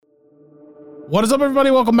What is up,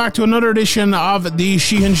 everybody? Welcome back to another edition of the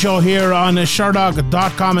Sheehan Show here on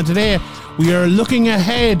Sherdog.com, and today we are looking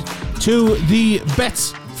ahead to the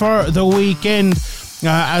bets for the weekend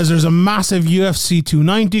as there's a massive UFC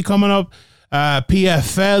 290 coming up.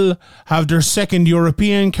 PFL have their second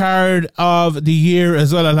European card of the year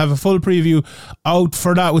as well. I'll have a full preview out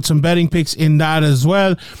for that with some betting picks in that as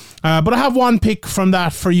well. But I have one pick from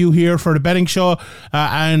that for you here for the betting show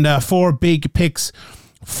and four big picks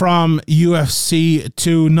from UFC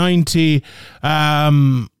 290.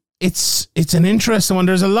 It's an interesting one.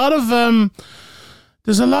 There's a lot of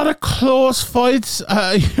close fights. Two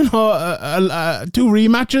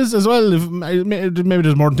rematches as well. Maybe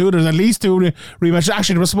there's more than two. There's at least two rematches.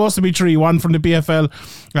 Actually, there was supposed to be three. One from the PFL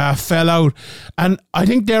fell out, and I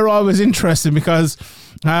think they're always interesting because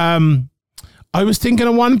I was thinking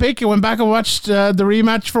of one pick. I went back and watched the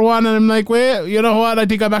rematch for one, and I'm like, wait, you know what? I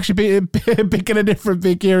think I'm actually picking a different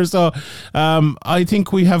pick here. So I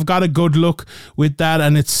think we have got a good look with that,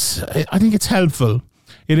 and I think it's helpful.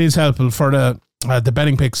 It is helpful for the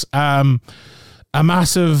betting picks.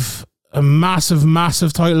 A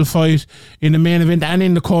massive title fight in the main event and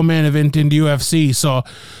in the co-main event in the UFC. So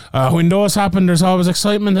when those happen, there's always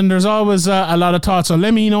excitement and there's always a lot of thoughts. So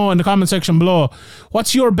let me know in the comment section below,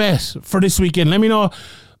 what's your bet for this weekend? Let me know,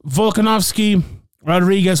 Volkanovski,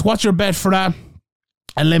 Rodriguez, what's your bet for that?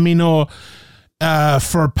 And let me know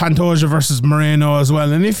for Pantoja versus Moreno as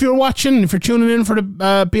well. And if you're tuning in for the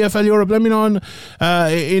PFL Europe, let me know in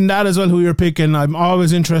that as well who you're picking. I'm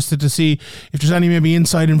always interested to see if there's any maybe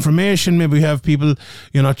inside information. Maybe we have people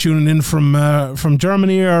tuning in from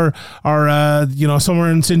Germany or somewhere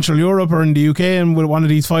in Central Europe or in the UK and with one of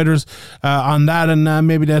these fighters on that, and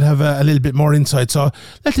maybe they'd have a little bit more insight. So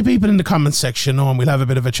let the people in the comments section know, and we'll have a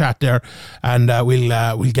bit of a chat there, and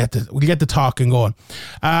we'll get the talking going.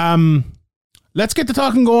 Let's get the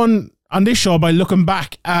talking going on this show by looking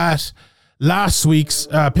back at last week's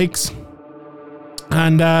picks,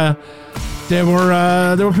 and they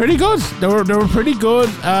were pretty good. They were pretty good.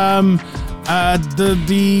 The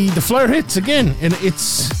flyer hits again, and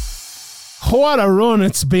it's what a run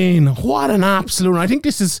it's been. What an absolute run. I think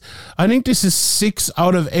this is 6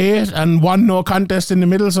 out of 8 and one no contest in the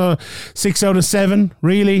middle, so 6 out of 7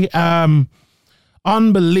 really.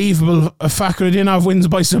 Unbelievable. Fakhretdinov wins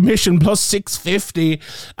by submission plus 650,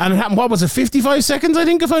 and it happened, what was it, 55 seconds I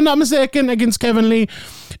think, if I'm not mistaken, against Kevin Lee.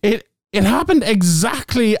 It happened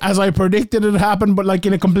exactly as I predicted it happened, but like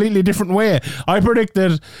in a completely different way. I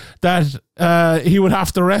predicted that he would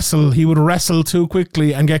have to wrestle. He would wrestle too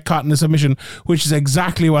quickly and get caught in a submission, which is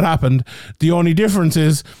exactly what happened. The only difference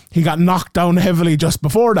is he got knocked down heavily just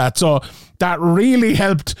before that. So that really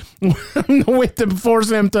helped with them,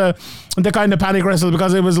 forcing him to kind of panic wrestle,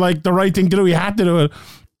 because it was like the right thing to do. He had to do it.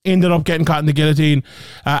 Ended up getting caught in the guillotine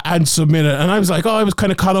and submitted. And I was like, I was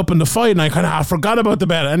kind of caught up in the fight, and I kind of forgot about the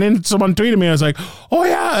bet. And then someone tweeted me, I was like, oh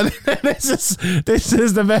yeah, this is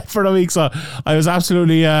the bet for the week. So I was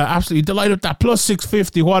absolutely delighted with that. Plus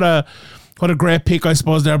 650. What a great pick, I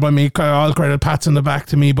suppose, there by me. All credit, pats on the back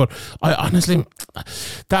to me. But I honestly,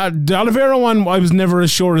 the Oliveira one, I was never as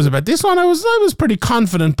sure as about. This one, I was pretty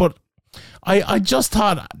confident, but I just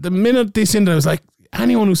thought the minute this ended, I was like,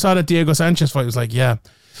 anyone who saw that Diego Sanchez fight was like, yeah,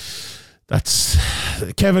 that's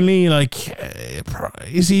Kevin Lee. Like,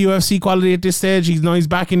 is he UFC quality at this stage? He's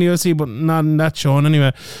back in the UFC, but not in that showing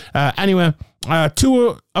anyway.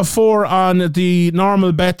 2 of 4 on the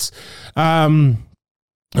normal bets.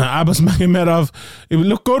 Abbas Magomedov, it would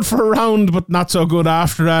look good for a round, but not so good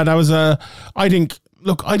after that. That was I think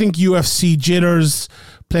UFC jitters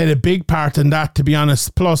played a big part in that, to be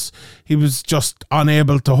honest. Plus, he was just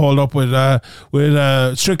unable to hold up with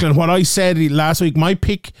Strickland. What I said last week, my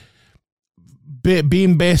pick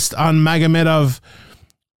being based on Magomedov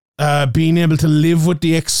being able to live with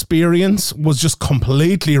the experience, was just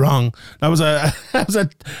completely wrong. That was a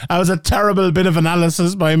terrible bit of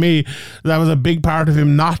analysis by me. That was a big part of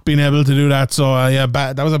him not being able to do that. So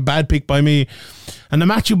that was a bad pick by me. And the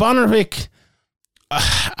Matthew Bonner pick,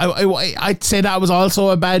 I'd say that was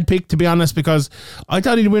also a bad pick, to be honest, because I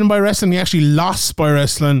thought he'd win by wrestling. He actually lost by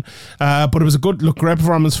wrestling, but it was a great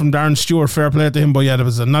performance from Darren Stewart. Fair play to him, but yeah, that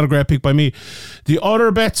was not a great pick by me. The other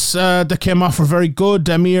bets that came off were very good.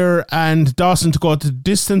 Damir and Dawson to go to the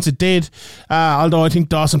distance. It did, although I think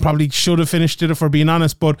Dawson probably should have finished it, if we're being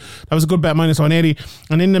honest, but that was a good bet, minus 180.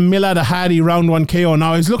 And in the Milad Hadi round 1 KO.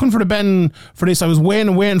 Now, I was looking for the betting for this. I was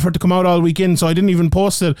waiting for it to come out all weekend, so I didn't even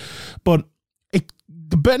post it, but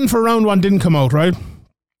the betting for round 1 didn't come out, right?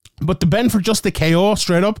 But the betting for just the KO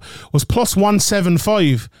straight up was plus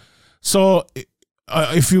 175. So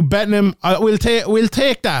if you bet him, we'll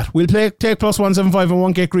take that. We'll take plus 175 and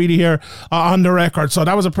won't get greedy here on the record. So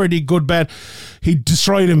that was a pretty good bet. He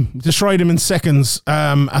destroyed him in seconds.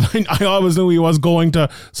 And I always knew he was going to.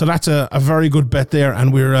 So that's a very good bet there,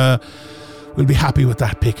 and we'll be happy with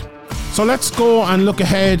that pick. So let's go and look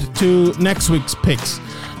ahead to next week's picks.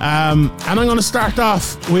 And I'm going to start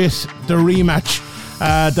off with the rematch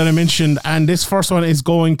that I mentioned, and this first one is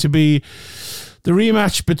going to be the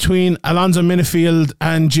rematch between Alonzo Minifield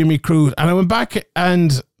and Jimmy Crute. And I went back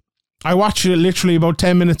and I watched it literally about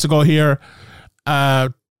 10 minutes ago here.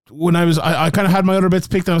 When I kind of had my other bets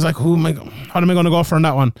picked, and I was like, how am I going to go for on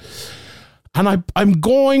that one? And I'm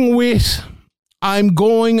going with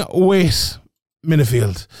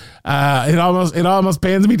Minifield. It almost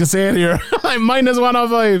pains me to say it here. I'm minus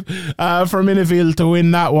 105 for Minifield to win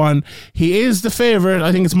that one. He is the favourite.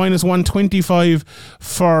 I think it's minus 125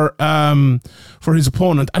 for his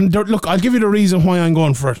opponent. And look, I'll give you the reason why I'm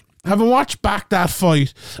going for it. Having watched back that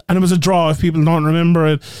fight, and it was a draw if people don't remember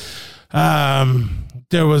it.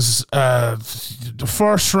 There was the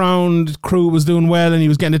first round, Crute was doing well and he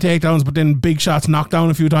was getting the takedowns, but then big shots knocked down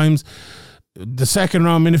a few times. The second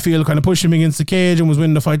round, Minifield kind of pushed him against the cage and was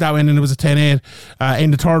winning the fight that way, and then it was a 10-8.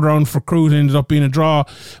 In the third round for Crute, it ended up being a draw.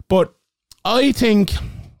 But I think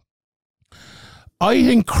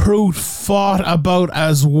Crute fought about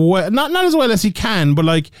as well, not as well as he can, but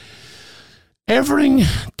like everything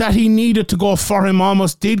that he needed to go for him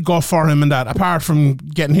almost did go for him in that, apart from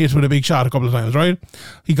getting hit with a big shot a couple of times, right?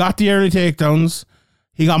 He got the early takedowns.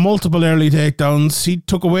 He got multiple early takedowns. He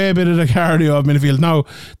took away a bit of the cardio of Minifield. Now,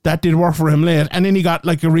 that did work for him late. And then he got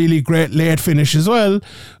like a really great late finish as well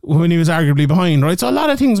when he was arguably behind, right? So a lot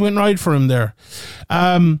of things went right for him there.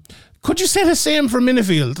 Could you say the same for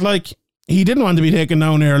Minifield? Like, he didn't want to be taken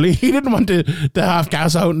down early. He didn't want to half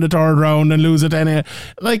gas out in the third round and lose it 10-8.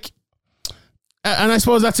 Like, and I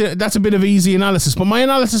suppose that's a bit of easy analysis. But my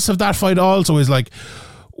analysis of that fight also is like,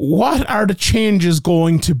 what are the changes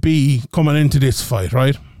going to be coming into this fight,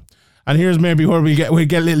 right? And here's maybe where we get a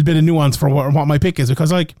little bit of nuance for what my pick is,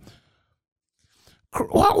 because like,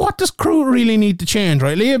 what does Crute really need to change,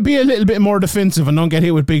 right? Be a little bit more defensive and don't get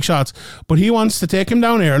hit with big shots, but he wants to take him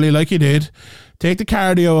down early like he did, take the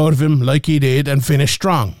cardio out of him like he did, and finish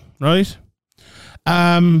strong, right?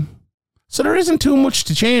 So there isn't too much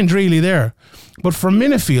to change really there, but for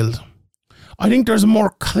Minifield, I think there's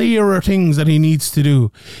more clearer things that he needs to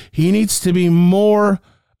do. He needs to be more,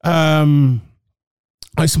 I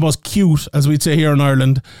suppose, cute, as we'd say here in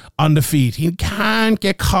Ireland, on the feet. He can't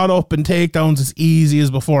get caught up in takedowns as easy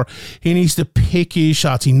as before. He needs to pick his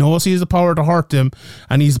shots. He knows he has the power to hurt him,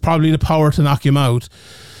 and he's probably the power to knock him out.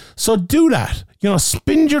 So do that.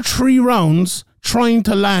 Spend your 3 rounds trying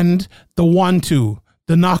to land the 1-2.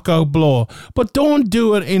 The knockout blow, but don't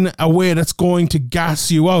do it in a way that's going to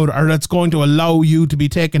gas you out or that's going to allow you to be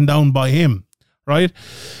taken down by him, right?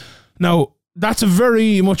 Now, that's a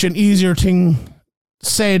very much an easier thing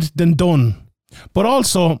said than done. But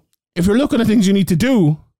also, if you're looking at things you need to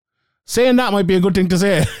do, saying that might be a good thing to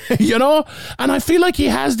say, And I feel like he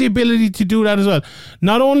has the ability to do that as well.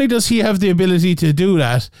 Not only does he have the ability to do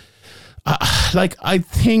that, I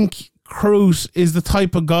think Crute is the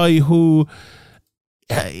type of guy who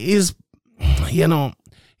is, he's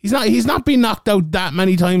not been knocked out that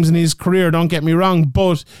many times in his career, don't get me wrong,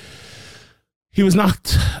 but he was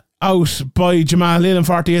knocked out by Jamal Hill in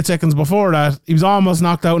 48 seconds before that. He was almost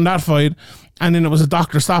knocked out in that fight, and then it was a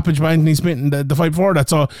doctor stoppage by Anthony Smith in the fight before that.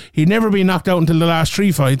 So he'd never been knocked out until the last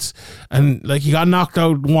 3 fights, and like he got knocked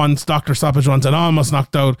out once, doctor stoppage once, and almost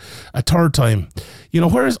knocked out a third time.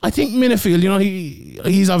 Whereas I think Minifield,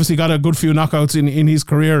 he's obviously got a good few knockouts in his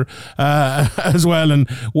career as well, and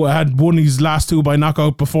had won his last 2 by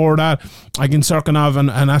knockout before that against Serkinov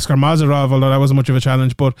and Askar Mazarov, although that wasn't much of a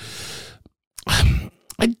challenge. But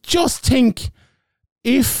I just think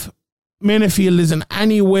if Minifield is in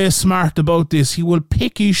any way smart about this, he will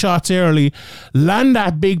pick his shots early, land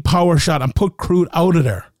that big power shot, and put Crute out of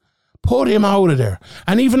there. Put him out of there.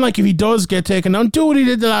 And even if he does get taken down, do what he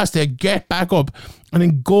did the last day, get back up, and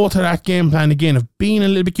then go to that game plan again of being a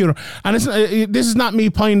little bit cuter. And this is not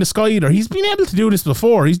me pie in the sky either. He's been able to do this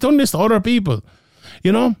before. He's done this to other people,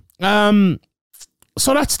 So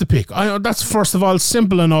that's the pick. That's, first of all,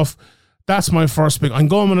 simple enough. That's my first pick. I'm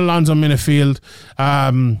going with Alonzo Minifield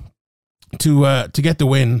to get the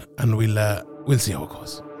win, and we'll see how it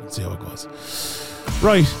goes.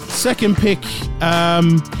 Right, second pick.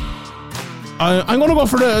 I'm going to go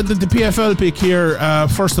for the PFL pick here,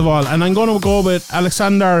 first of all, and I'm going to go with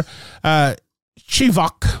Alexander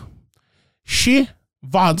Shivaz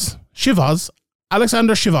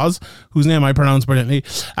Alexander Shivaz, whose name I pronounce brilliantly,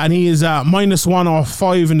 and he is minus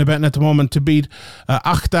 105 in the betting at the moment to beat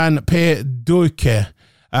Achtan P. Duike,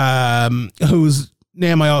 whose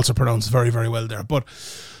name I also pronounce very, very well there. But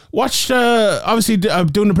watched, obviously,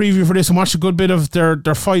 doing the preview for this and watched a good bit of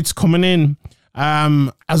their fights coming in,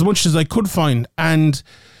 as much as I could find. And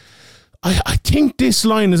I think this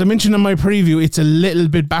line, as I mentioned in my preview, it's a little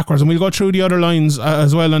bit backwards. And we'll go through the other lines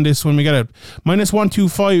as well on this when we get it. Minus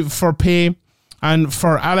 125 for Pay. And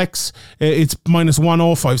for Alex, it's minus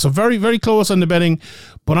 105. So very, very close on the betting.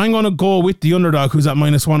 But I'm going to go with the underdog, who's at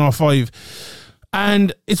minus 105.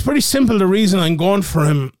 And it's pretty simple, the reason I'm going for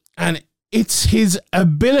him. And it's his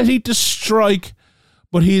ability to strike,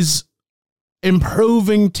 but his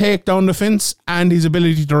improving takedown defense and his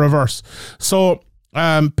ability to reverse. So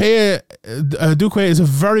Pe Duque is a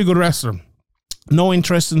very good wrestler. No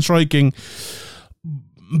interest in striking.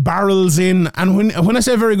 Barrels in. And when I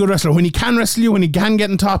say very good wrestler, when he can wrestle you, when he can get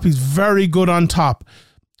on top, he's very good on top.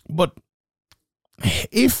 But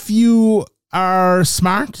if you are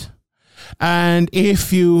smart and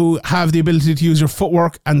if you have the ability to use your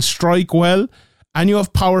footwork and strike well, and you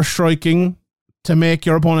have power striking to make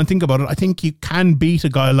your opponent think about it, I think you can beat a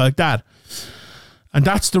guy like that. And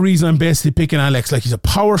that's the reason I'm basically picking Alex. Like, he's a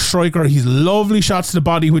power striker. He's lovely shots to the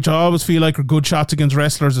body, which I always feel like are good shots against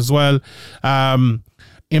wrestlers as well.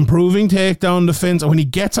 Improving takedown defense. And when he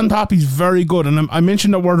gets on top, he's very good. And I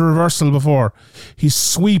mentioned the word reversal before. His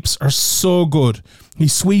sweeps are so good. He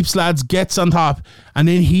sweeps lads, gets on top, and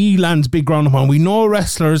then he lands big ground and pound. We know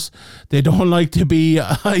wrestlers, they don't like to be,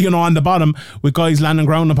 on the bottom with guys landing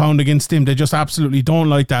ground and pound against him. They just absolutely don't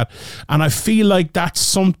like that. And I feel like that's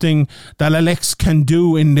something that Alex can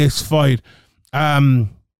do in this fight.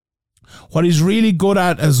 What he's really good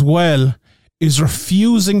at as well is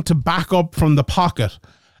refusing to back up from the pocket.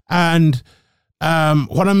 And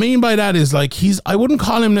what I mean by that is, like, I wouldn't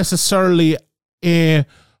call him necessarily a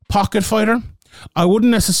pocket fighter. I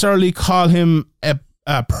wouldn't necessarily call him a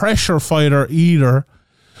pressure fighter either.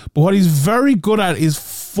 But what he's very good at is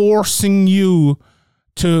forcing you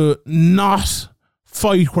to not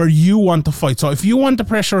fight where you want to fight. So if you want to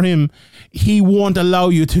pressure him, he won't allow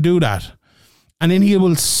you to do that. And then he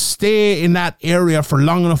will stay in that area for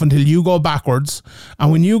long enough until you go backwards.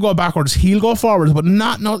 And when you go backwards, he'll go forwards, but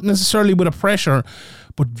not necessarily with a pressure,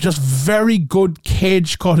 but just very good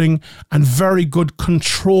cage cutting and very good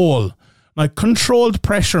control. Like controlled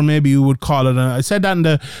pressure, maybe you would call it. And I said that in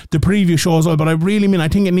the preview show as well, but I really mean, I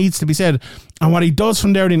think it needs to be said. And what he does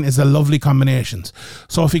from there then is the lovely combinations.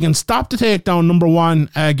 So if he can stop the takedown, number one,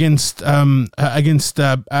 against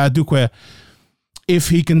Duque, if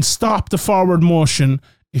he can stop the forward motion,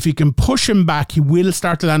 if he can push him back, he will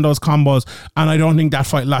start to land those combos. And I don't think that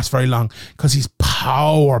fight lasts very long because he's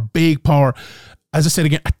power, big power. As I said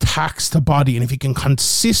again, attacks the body. And if he can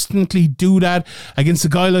consistently do that against a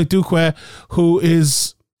guy like Duque, who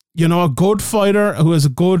is, a good fighter, who has a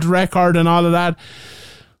good record and all of that,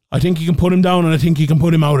 I think he can put him down and I think he can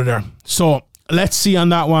put him out of there. So let's see on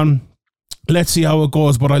that one. Let's see how it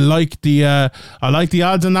goes, but I like the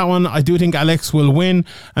odds on that one. I do think Alex will win,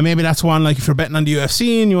 and maybe that's one, like if you're betting on the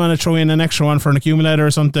UFC and you want to throw in an extra one for an accumulator or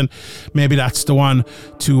something, maybe that's the one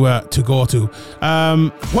to go to.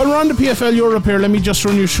 While we're on the PFL Europe here, let me just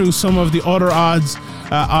run you through some of the other odds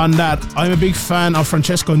on that. I'm a big fan of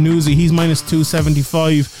Francesco Nuzzi. He's minus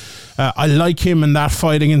 275. I like him in that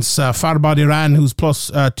fight against Farbad Iran, who's plus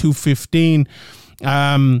 215.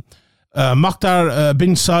 Mokhtar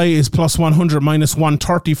Bin Sai is plus 100, minus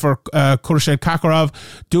 130 for Khurshid Kakarov.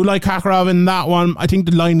 Do like Kakarov in that one. I think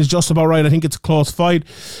the line is just about right. I think it's a close fight.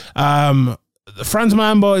 Franz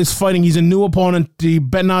Mambo is fighting. He's a new opponent. The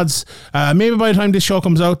betting odds, maybe by the time this show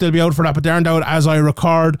comes out, they'll be out for that, but they aren't out as I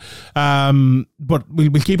record. But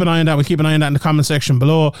we'll keep an eye on that. We'll keep an eye on that in the comment section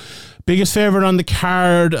below. Biggest favourite on the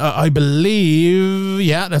card, I believe,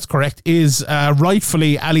 yeah, that's correct, is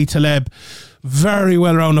rightfully Ali Taleb. Very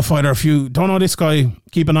well-rounded fighter. If you don't know this guy,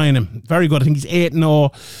 keep an eye on him. Very good. I think he's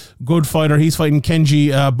 8-0. Good fighter. He's fighting Kenji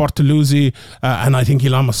Bortoluzzi, and I think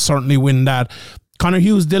he'll almost certainly win that. Conor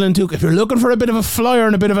Hughes, Dylan Tuke. If you're looking for a bit of a flyer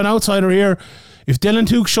and a bit of an outsider here, if Dylan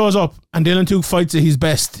Tuke shows up and Dylan Tuke fights at his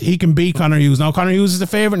best, he can beat Conor Hughes. Now, Conor Hughes is the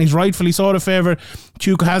favourite, and he's rightfully so the favourite.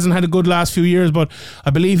 Tuke hasn't had a good last few years, but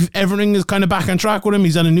I believe everything is kind of back on track with him.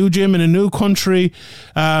 He's at a new gym in a new country,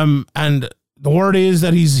 and the word is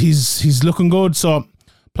that he's looking good. So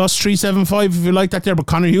plus 375 if you like that there. But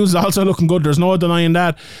Conor Hughes is also looking good. There's no denying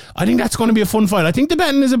that. I think that's going to be a fun fight. I think the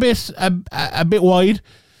betting is a bit wide.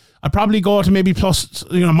 I'd probably go to maybe plus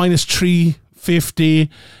minus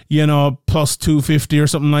 350, plus 250 or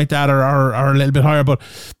something like that, or a little bit higher. But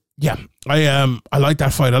yeah, I like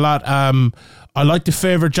that fight a lot. I like the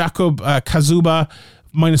favorite Jakub Kazuba,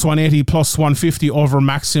 minus 180 plus 150 over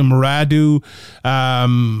Maxim Radu.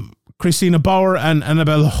 Christina Bauer and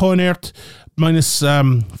Annabelle Honert, minus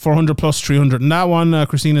 400 plus 300 in that one.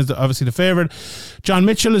 Christina is obviously the favorite. John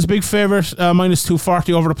Mitchell is a big favorite, minus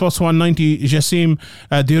 240 over the plus 190 Jassim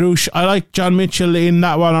Derouche. I like John Mitchell in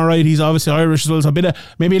that one. All right, he's obviously Irish as well, so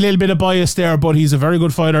maybe a little bit of bias there, but he's a very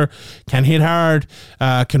good fighter, can hit hard,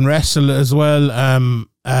 can wrestle as well,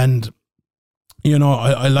 and you know,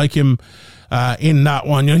 I like him in that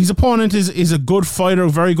one. You know, his opponent is a good fighter,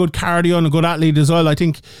 very good cardio, and a good athlete as well. I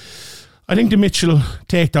think the Mitchell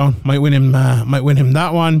takedown might win him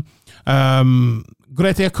that one.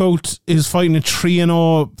 Grete Cote is fighting a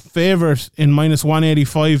 3-0 favourite in minus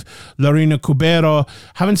 185, Lorena Cubero.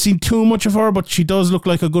 Haven't seen too much of her, but she does look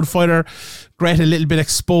like a good fighter. Grete a little bit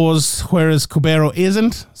exposed, whereas Cubero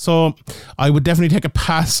isn't. So I would definitely take a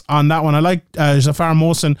pass on that one. I like Zafar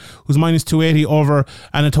Mohsen, who's minus 280 over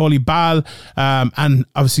Anatoly Bal. And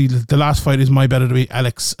obviously the last fight is my better to be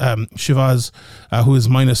Alex Chivaz, who is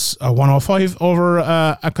minus 105 over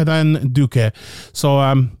Akadan Duque. So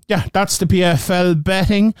yeah, that's the PFL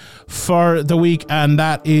betting for the week, and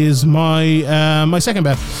that is my my second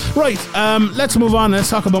bet. Right, let's move on.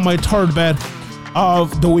 Let's talk about my third bet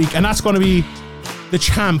of the week, and that's going to be the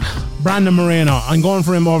champ, Brandon Moreno. I'm going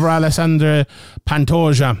for him over Alessandro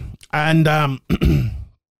Pantoja. And I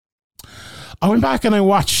went back and I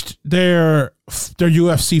watched their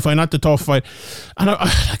UFC fight, not the tough fight, and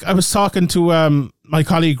I was talking to my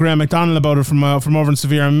colleague Graham McDonald about it from over in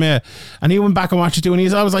Severe MMA, and he went back and watched it too,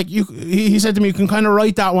 and I was like, he said to me, you can kind of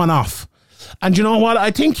write that one off. And you know what?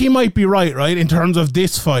 I think he might be right, in terms of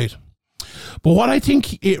this fight. But what I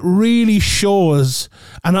think it really shows,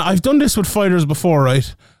 and I've done this with fighters before,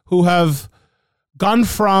 right, who have gone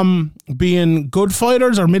from being good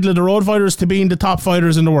fighters or middle of the road fighters to being the top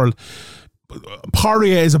fighters in the world.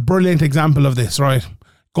 Poirier is a brilliant example of this, right?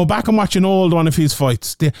 Go back and watch an old one of his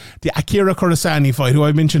fights, the Akira Kurosani fight, who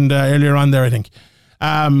I mentioned earlier on there, I think.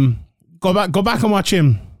 Go back and watch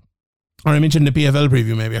him, or I mentioned the PFL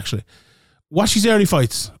preview maybe actually. Watch his early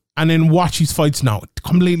fights, and then watch his fights now.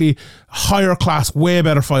 Completely higher class, way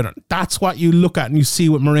better fighter. That's what you look at and you see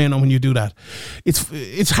with Moreno when you do that.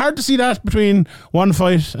 It's hard to see that between one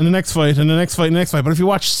fight and the next fight and the next fight and the next fight. But if you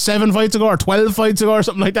watch 7 fights ago or 12 fights ago or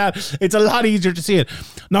something like that, it's a lot easier to see it.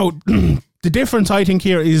 Now, the difference I think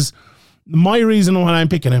here is my reason why I'm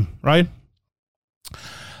picking him, right?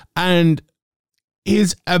 And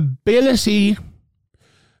his ability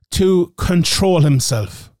to control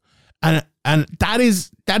himself. And that is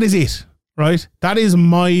it, right? That is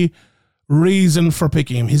my reason for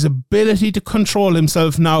picking him. His ability to control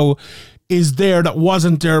himself now is there that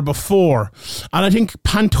wasn't there before. And I think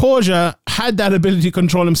Pantoja had that ability to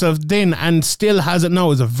control himself then and still has it now.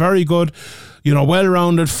 He's a very good,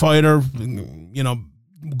 well-rounded fighter,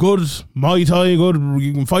 good Muay Thai, good,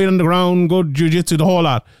 you can fight on the ground, good jiu-jitsu, the whole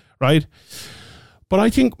lot, right? But I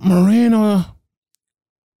think Moreno,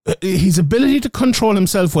 his ability to control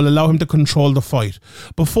himself will allow him to control the fight.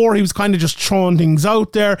 Before, he was kind of just throwing things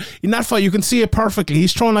out there. In that fight, you can see it perfectly.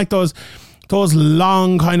 He's throwing like those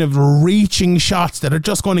long kind of reaching shots that are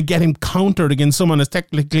just going to get him countered against someone as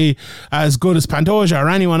technically as good as Pantoja or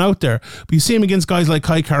anyone out there. But you see him against guys like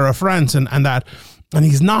Kai Kara France and that, and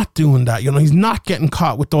he's not doing that. He's not getting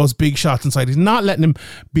caught with those big shots inside. He's not letting him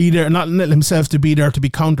be there, not letting himself to be there to be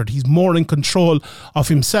countered. He's more in control of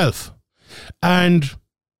himself. And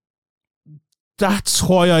that's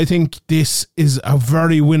why I think this is a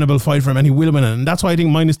very winnable fight for him, and he will win it. And that's why I think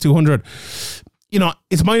minus 200.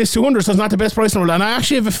 It's minus 200, so it's not the best price in the world. And I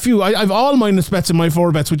actually have a few. I have all minus bets in my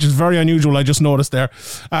 4 bets, which is very unusual. I just noticed there.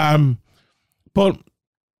 But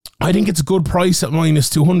I think it's a good price at minus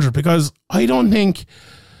 200 because I don't think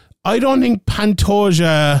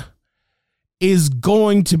Pantoja is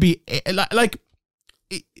going to be like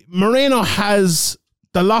Moreno has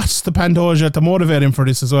the loss to Pantoja to motivate him for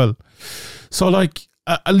this as well. So,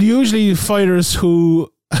 usually fighters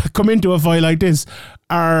who come into a fight like this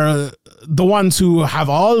are the ones who have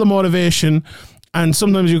all the motivation, and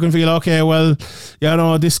sometimes you can feel, okay, well,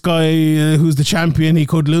 this guy who's the champion, he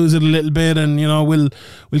could lose it a little bit, and, will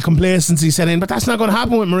complacency set in, but that's not going to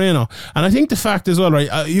happen with Moreno. And I think the fact as well,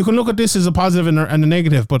 right, you can look at this as a positive and a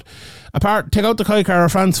negative, but take out the Kai Kara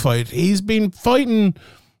France fight, he's been fighting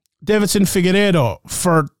Davidson Figueiredo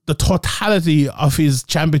for the totality of his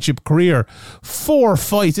championship career. 4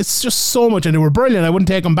 fights. It's just so much, and they were brilliant. I wouldn't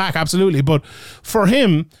take him back, absolutely. But for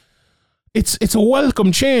him, it's a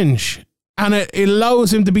welcome change, and it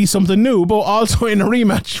allows him to be something new, but also in a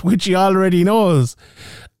rematch, which he already knows.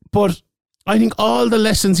 But I think all the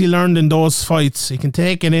lessons he learned in those fights, he can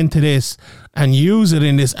take it into this and use it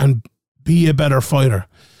in this and be a better fighter.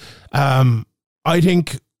 I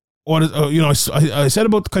think I said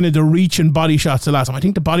about kind of the reach and body shots the last time. I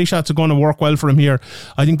think the body shots are going to work well for him here.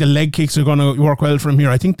 I think the leg kicks are going to work well for him here.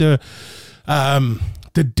 I think the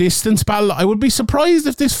distance battle, I would be surprised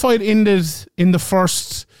if this fight ended in the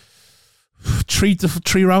first 3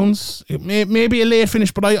 rounds. It may be a late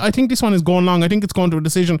finish, but I think this one is going long. I think it's going to a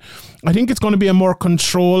decision. I think it's going to be a more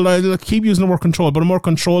controlled, I'll keep using the word control, but a more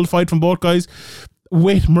controlled fight from both guys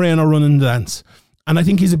with Moreno running the dance. And I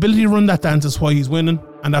think his ability to run that dance is why he's winning,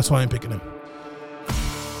 and that's why I'm picking him.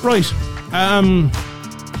 Right.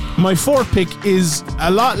 My fourth pick is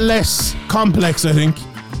a lot less complex, I think.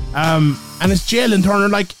 And it's Jalen Turner.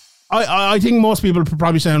 Like, I think most people are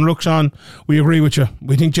probably saying, look, Sean, we agree with you.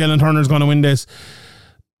 We think Jalen Turner is going to win this.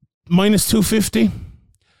 Minus 250.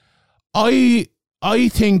 I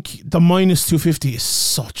think the minus 250 is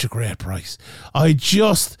such a great price.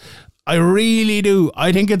 I really do.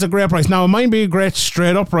 I think it's a great price. Now, it might be a great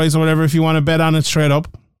straight up price or whatever if you want to bet on it straight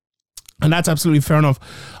up. And that's absolutely fair enough.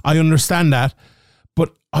 I understand that.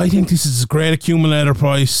 But I think this is a great accumulator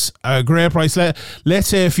price. A great price. Let's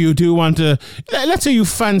say if you do want to... Let's say you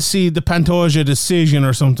fancy the Pantoja decision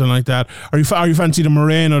or something like that. Or you fancy the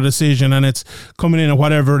Moreno decision and it's coming in at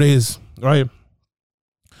whatever it is. Right?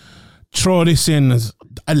 Throw this in as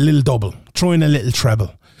a little double. Throw in a little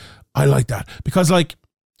treble. I like that. Because, like...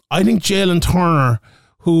 I think Jalen Turner,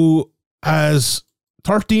 who has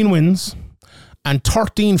 13 wins and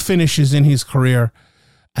 13 finishes in his career,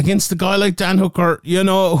 against a guy like Dan Hooker,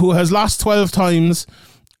 who has lost 12 times,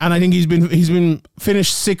 and I think he's been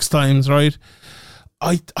finished 6 times, right?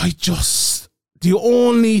 The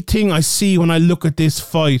only thing I see when I look at this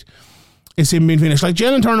fight is him being finished. Like,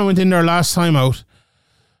 Jalen Turner went in there last time out,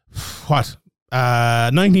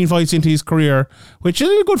 19 fights into his career, which is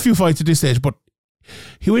a good few fights at this stage, but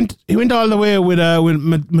he went all the way with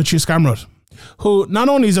Mathieu Scamrot, who not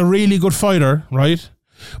only is a really good fighter, right,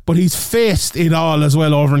 but he's faced it all as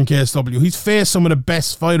well over in KSW. He's faced some of the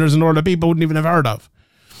best fighters in the world that people wouldn't even have heard of.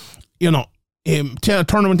 Turner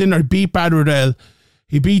went in there, he beat Bad Riddell,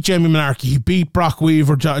 he beat Jamie Monarchy, he beat Brock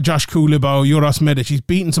Weaver, Josh Kulibau, Uros Medic. He's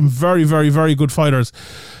beaten some very, very, very good fighters.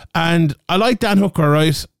 And I like Dan Hooker,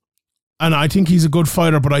 right? And I think he's a good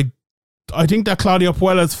fighter, but I think that Claudio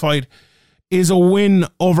Puelles fight is a win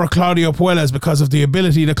over Claudio Puelles because of the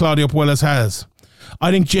ability that Claudio Puelles has.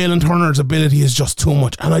 I think Jalen Turner's ability is just too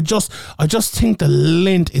much. And I just think the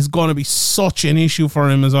length is going to be such an issue for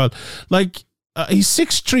him as well. Like, he's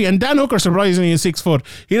 6'3", and Dan Hooker surprisingly is 6 foot.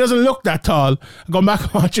 He doesn't look that tall. I'm going back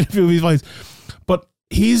and watching a few of his fights. But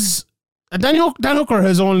Dan Hooker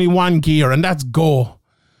has only one gear, and that's go.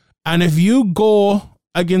 And if you go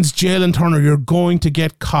against Jalen Turner, you're going to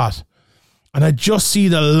get caught. And I just see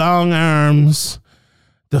the long arms,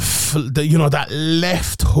 that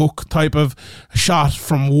left hook type of shot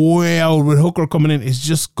from way out with Hooker coming in is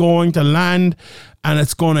just going to land, and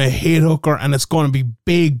it's going to hit Hooker, and it's going to be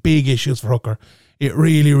big, big issues for Hooker. It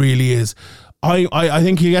really, really is. I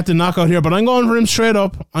think he'll get the knockout here, but I'm going for him straight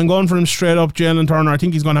up. Jalen Turner. I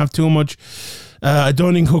think he's going to have too much. I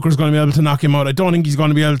don't think Hooker's going to be able to knock him out. I don't think he's going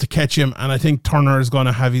to be able to catch him, and I think Turner is going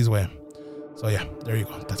to have his way. So yeah, there you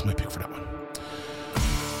go. That's my pick for that one.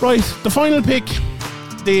 Right, the final pick,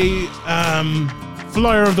 the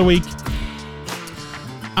flyer of the week,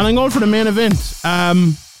 and I'm going for the main event.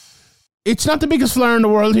 It's not the biggest flyer in the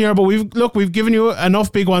world here, but we've given you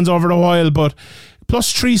enough big ones over the while, but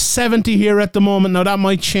plus 370 here at the moment. Now that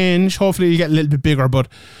might change. Hopefully you get a little bit bigger, but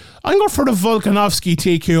I'm going for the Volkanovski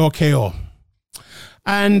TKO KO.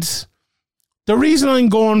 And the reason I'm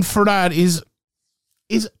going for that is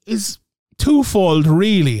twofold,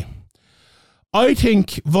 really. I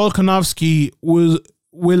think Volkanovski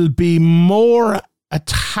will be more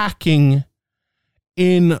attacking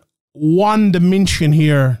in one dimension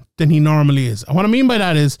here than he normally is. And what I mean by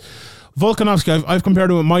that is Volkanovski, I've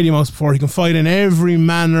compared him with Mighty Mouse before. He can fight in every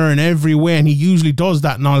manner and every way, and he usually does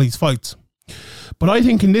that in all these fights. But I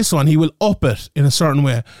think in this one, he will up it in a certain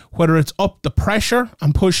way, whether it's up the pressure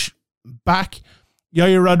and push back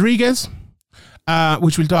Yair Rodriguez,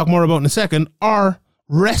 which we'll talk more about in a second, or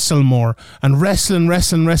wrestle more and wrestle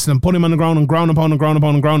and put him on the ground and ground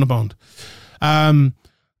and pound.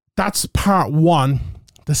 That's part one.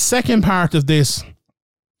 The second part of this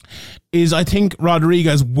is I think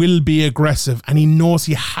Rodriguez will be aggressive, and he knows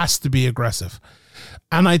he has to be aggressive.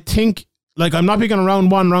 And I think, like, I'm not picking a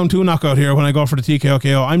round 1, round 2 knockout here when I go for the TKO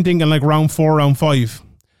KO. I'm thinking like round 4, round 5.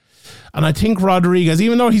 And I think Rodriguez,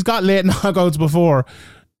 even though he's got late knockouts before,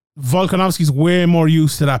 Volkanovski's way more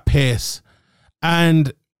used to that pace.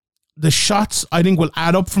 And the shots, I think, will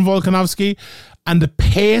add up from Volkanovski, and the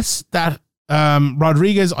pace that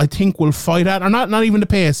Rodriguez, I think, will fight at, or not even the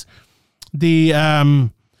pace,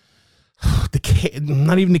 not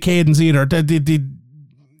even the cadence either,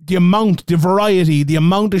 the amount, the variety, the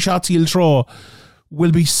amount of shots he'll throw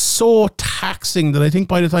will be so taxing that I think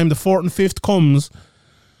by the time the fourth and fifth comes,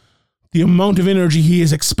 the amount of energy he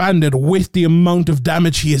has expanded with the amount of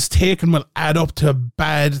damage he has taken will add up to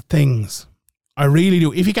bad things. I really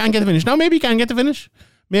do. If he can't get the finish. Now, maybe he can get the finish.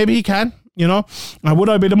 Maybe he can, you know. Would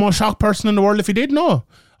I be the most shocked person in the world if he did? No.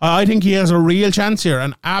 I think he has a real chance here,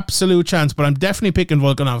 an absolute chance, but I'm definitely picking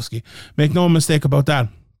Volkanovski. Make no mistake about that.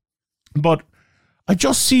 But I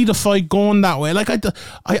just see the fight going that way. Like,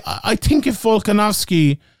 I think if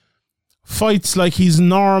Volkanovski fights like he's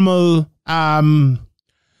normal,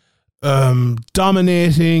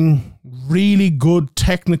 dominating, really good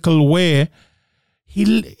technical way,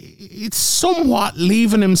 it's somewhat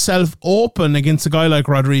leaving himself open against a guy like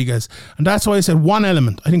Rodriguez. And that's why I said one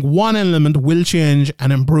element. I think one element will change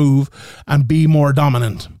and improve and be more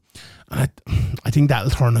dominant. And I think that'll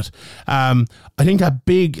turn it. I think that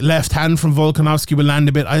big left hand from Volkanovski will land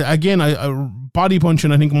a bit. Body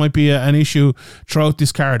punching, I think, might be an issue throughout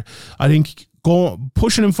this card. I think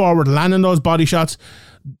pushing him forward, landing those body shots,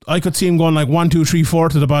 I could see him going like 1, 2, 3, 4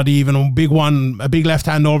 to the body, even a big left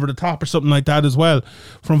hand over the top or something like that as well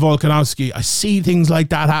from Volkanovski. I see things like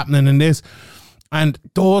that happening in this, and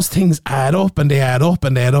those things add up and they add up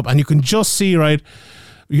and they add up, and you can just see, right,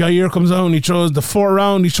 Yair comes out and he throws the 4th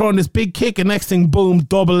round, he's throwing this big kick, and next thing, boom,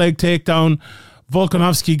 double leg takedown.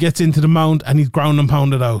 Volkanovski gets into the mount and he's ground and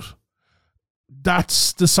pounded out.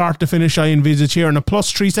 That's the sort of finish I envisage here. And a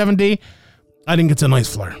plus 370, I think it's a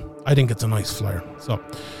nice flyer. So,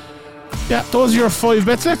 yeah, those are your 5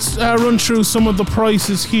 bets. Let's run through some of the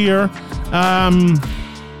prices here.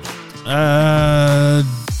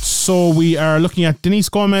 So we are looking at Denise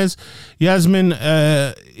Gomez. Yasmin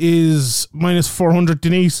is minus 400.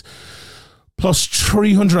 Denise plus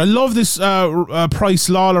 300. I love this Price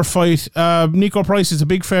Lawler fight. Nico Price is a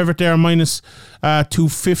big favourite there, minus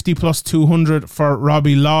 250 plus 200 for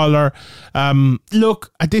Robbie Lawler.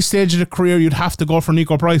 Look, at this stage of the career, you'd have to go for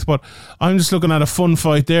Nico Price, but I'm just looking at a fun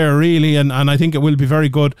fight there, really, and I think it will be very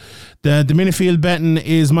good. The Minifield betting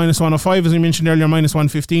is minus 105, as I mentioned earlier, minus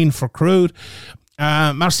 115 for Crude.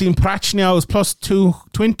 Marcin Prachniow is plus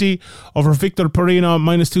 220 over Victor Perino,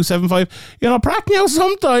 minus 275. You know, Prachniow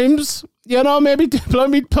sometimes, you know, maybe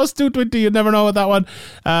plus 220, you never know with that one.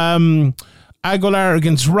 Aguilar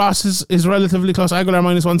against Ross is relatively close. Aguilar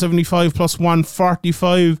minus 175 plus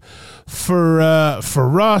 145 for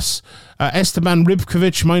Ross. Esteban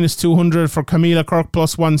Ribkovic minus 200 for Camila Kirk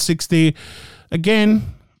plus 160.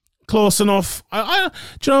 Again, close enough. Do you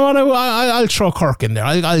know what? I'll throw Kirk in there.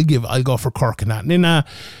 I'll go for Kirk in that. And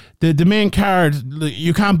then the main card,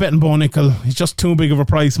 you can't bet on Bo Nickel. He's just too big of a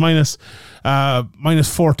price. Minus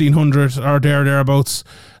 1,400 or thereabouts.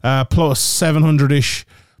 Plus 700-ish.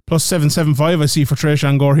 Plus 775 I see for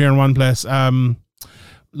Trishan Gore here in one place.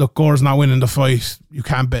 Look, Gore's not winning the fight. You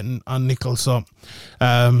can't bet on Nickel, so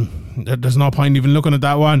there's no point even looking at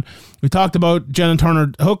that one. We talked about Jen and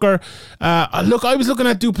Turner Hooker. Look, I was looking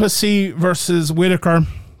at Duplessis versus Whitaker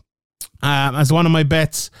as one of my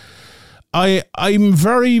bets. I'm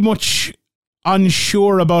very much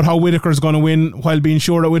unsure about how Whitaker's going to win while being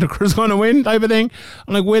sure that Whitaker's going to win type of thing.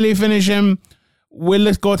 I'm like, will he finish him? Will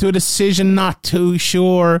it go to a decision? Not too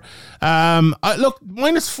sure. Look,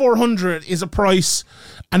 minus 400 is a price.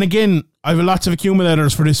 And again, I have lots of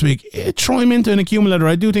accumulators for this week. Throw him into an accumulator.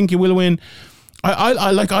 I do think he will win.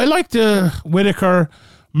 I like the Whitaker,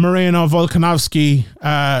 Moreno, Volkanovski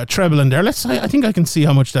treble in there. I think I can see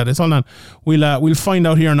how much that is. Hold on. We'll find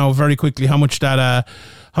out here now very quickly how much that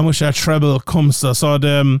treble comes to. So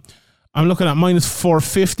I'm looking at minus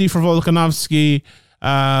 450 for Volkanovski.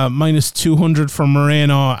 Minus 200 for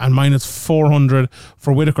Moreno and minus 400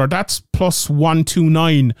 for Whitaker. That's plus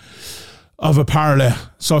 129 of a parlay.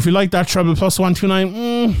 So if you like that treble, plus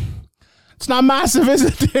 129, it's not massive, is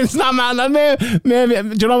it? It's not massive. Maybe,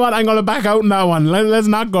 do you know what? I'm going to back out on that one. Let's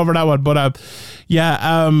not go over that one. But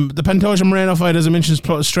the Pantoja Moreno fight, as I mentioned,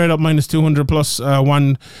 is straight up minus 200 plus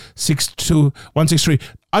 163.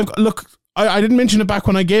 I didn't mention it back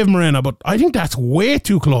when I gave Moreno, but I think that's way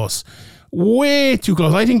too close. Way too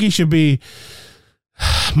close. I think he should be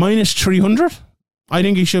minus 300. I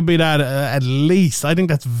think he should be that at least. I think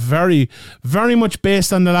that's very, very much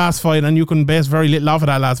based on the last fight, and you can base very little off of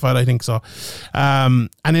that last fight, I think so. And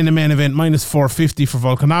in the main event, minus 450 for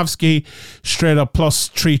Volkanovski, straight up plus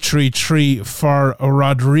 333 for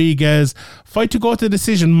Rodriguez. Fight to go to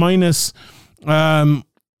decision, minus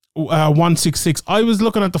 166. I was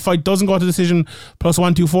looking at the fight doesn't go to decision, plus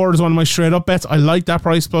 124 is one of my straight up bets. I like that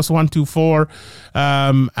price, plus 124.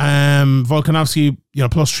 Volkanovski,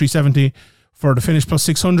 plus 370 for the finish, plus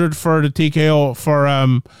 600 for the TKO for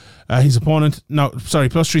his opponent. No, sorry,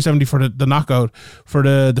 plus 370 for the knockout. For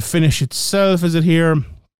the finish itself, is it here?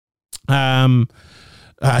 Him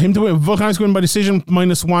to win, Volkanovski win by decision,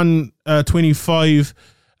 minus 125.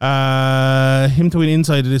 Him to win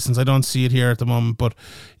inside the distance, I don't see it here at the moment, but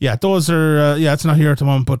yeah, those are it's not here at the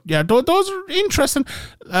moment, but yeah, those are interesting.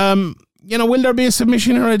 Will there be a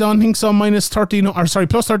submission here? I don't think so. Plus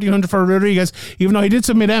 1300 for Rodriguez, even though he did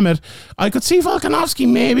submit Emmett. I could see Volkanovski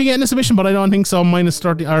maybe getting a submission, but I don't think so. Plus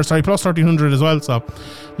 1300 as well. So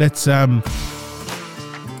let's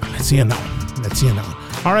see it now.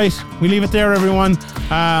 All right, we leave it there, everyone.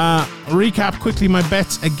 Recap quickly my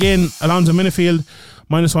bets again. Alonzo Minifield,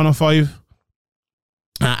 minus 105.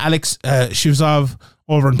 Alex Shivzov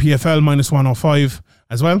over in PFL, minus 105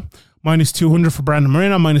 as well. Minus 200 for Brandon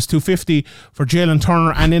Moreno, minus 250 for Jalen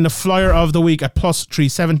Turner. And in the flyer of the week at plus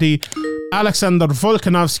 370, Alexander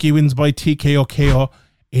Volkanovski wins by TKO KO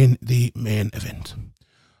in the main event.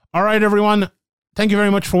 All right, everyone. Thank you very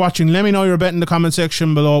much for watching. Let me know your bet in the comment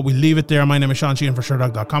section below. We'll leave it there. My name is Sean Sheehan for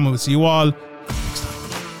SureDog.com. And we'll see you all next time.